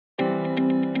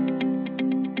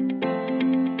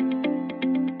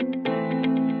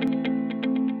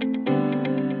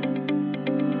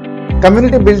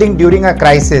Community building during a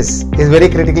crisis is very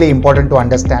critically important to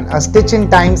understand. A stitch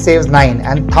in time saves 9,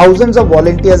 and thousands of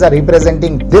volunteers are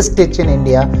representing this stitch in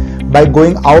India by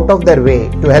going out of their way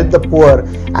to help the poor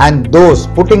and those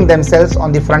putting themselves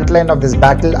on the front line of this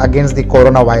battle against the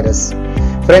coronavirus.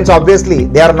 Friends, obviously,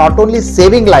 they are not only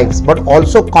saving lives but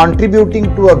also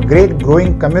contributing to a great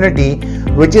growing community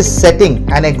which is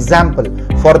setting an example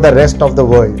for the rest of the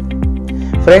world.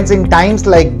 Friends, in times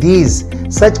like these,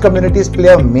 such communities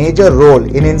play a major role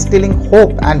in instilling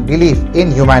hope and belief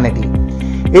in humanity.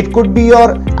 It could be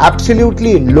your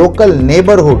absolutely local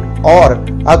neighborhood or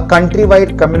a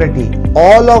countrywide community.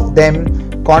 All of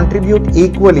them contribute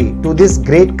equally to this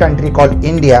great country called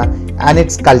India and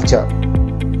its culture.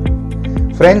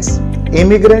 Friends,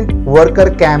 immigrant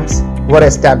worker camps were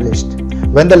established.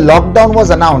 When the lockdown was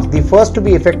announced, the first to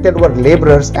be affected were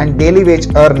laborers and daily wage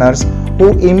earners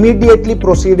who immediately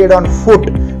proceeded on foot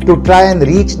to try and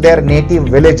reach their native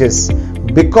villages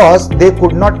because they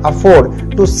could not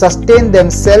afford to sustain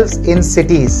themselves in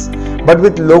cities. But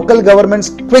with local governments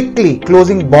quickly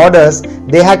closing borders,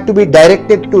 they had to be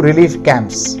directed to relief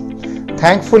camps.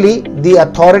 Thankfully, the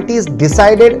authorities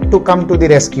decided to come to the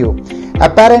rescue.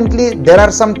 Apparently, there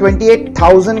are some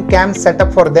 28,000 camps set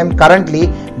up for them currently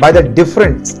by the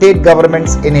different state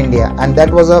governments in India, and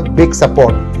that was a big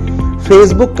support.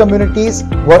 Facebook communities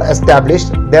were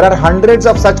established. There are hundreds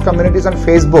of such communities on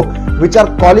Facebook which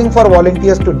are calling for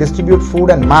volunteers to distribute food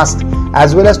and masks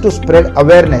as well as to spread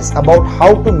awareness about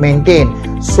how to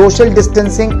maintain social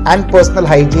distancing and personal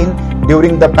hygiene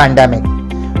during the pandemic.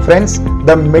 Friends,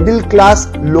 the middle class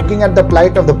looking at the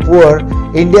plight of the poor,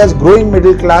 India's growing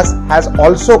middle class has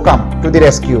also come to the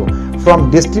rescue.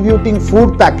 From distributing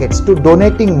food packets to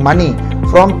donating money,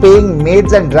 from paying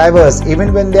maids and drivers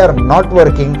even when they are not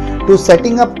working, to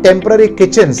setting up temporary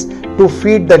kitchens to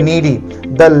feed the needy.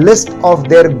 The list of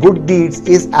their good deeds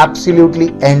is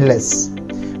absolutely endless.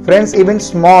 Friends, even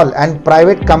small and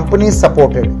private companies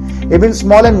supported. Even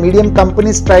small and medium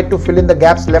companies tried to fill in the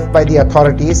gaps left by the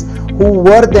authorities, who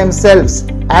were themselves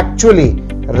actually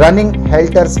running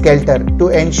helter-skelter to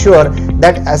ensure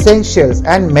that essentials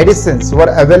and medicines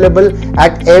were available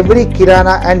at every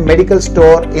kirana and medical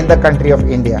store in the country of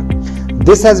India.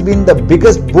 This has been the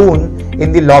biggest boon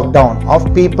in the lockdown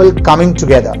of people coming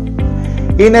together.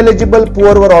 Ineligible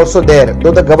poor were also there.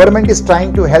 Though the government is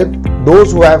trying to help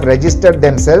those who have registered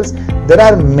themselves, there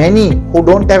are many who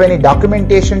don't have any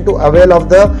documentation to avail of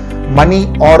the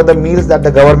money or the meals that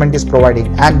the government is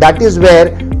providing, and that is where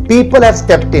people have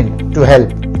stepped in to help.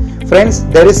 Friends,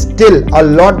 there is still a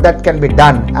lot that can be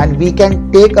done, and we can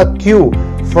take a cue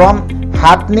from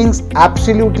happenings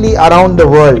absolutely around the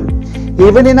world.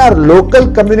 Even in our local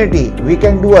community, we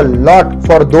can do a lot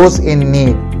for those in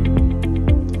need.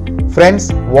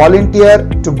 Friends, volunteer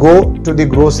to go to the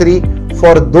grocery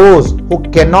for those who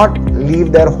cannot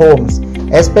leave their homes,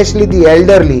 especially the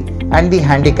elderly and the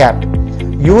handicapped.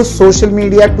 Use social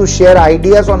media to share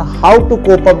ideas on how to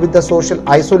cope up with the social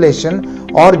isolation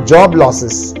or job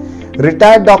losses.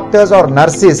 Retired doctors or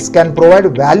nurses can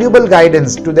provide valuable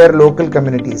guidance to their local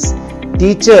communities.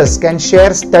 Teachers can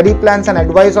share study plans and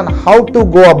advice on how to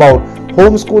go about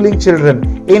homeschooling children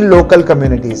in local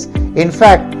communities. In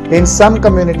fact, in some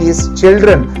communities,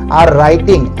 children are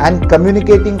writing and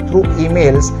communicating through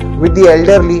emails with the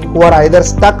elderly who are either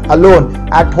stuck alone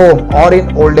at home or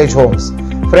in old age homes.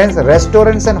 Friends,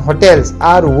 restaurants and hotels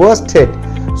are worst hit,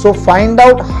 so find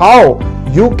out how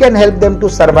you can help them to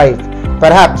survive,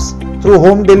 perhaps through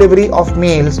home delivery of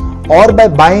meals or by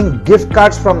buying gift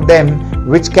cards from them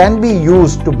which can be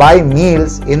used to buy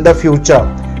meals in the future.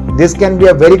 This can be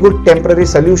a very good temporary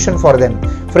solution for them.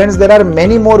 Friends, there are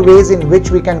many more ways in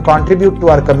which we can contribute to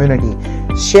our community.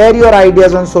 Share your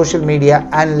ideas on social media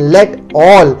and let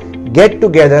all get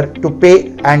together to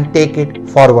pay and take it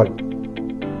forward.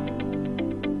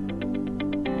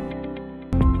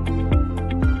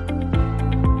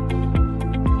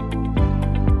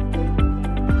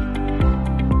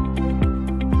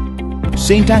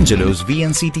 St. Angelo's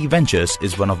VNCT Ventures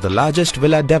is one of the largest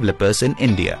villa developers in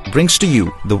India. Brings to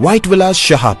you the White Villas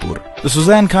Shahapur. The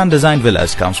Suzanne Khan designed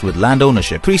villas comes with land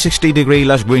ownership, 360-degree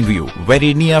lush green view,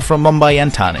 very near from Mumbai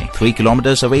and Thane, 3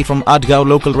 kilometers away from Adgaon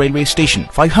local railway station,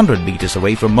 500 meters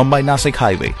away from Mumbai-Nasik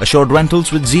highway, assured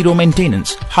rentals with zero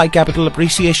maintenance, high capital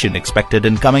appreciation expected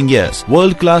in coming years,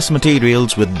 world-class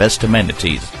materials with best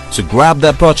amenities. So grab the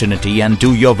opportunity and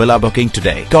do your villa booking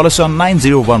today. Call us on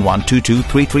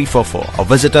 9011223344 or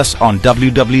visit us on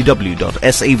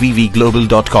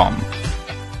www.savvglobal.com.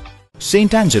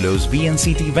 St. Angelo's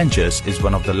VNCT Ventures is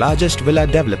one of the largest villa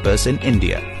developers in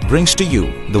India. Brings to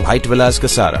you the White Villas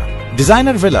Kasara.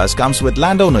 Designer villas comes with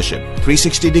land ownership,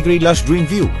 360-degree lush green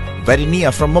view, very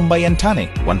near from Mumbai and Thane,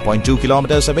 1.2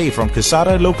 kilometers away from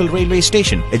Kasara local railway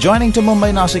station, adjoining to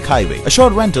Mumbai-Nasik highway.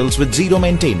 Assured rentals with zero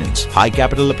maintenance. High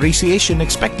capital appreciation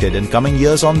expected in coming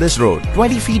years on this road.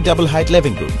 20 feet double height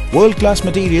living room. World-class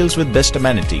materials with best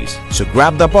amenities. So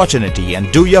grab the opportunity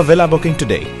and do your villa booking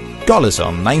today. Call us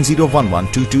on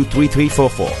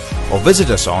 9011223344 or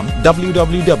visit us on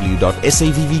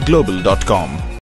www.savvglobal.com.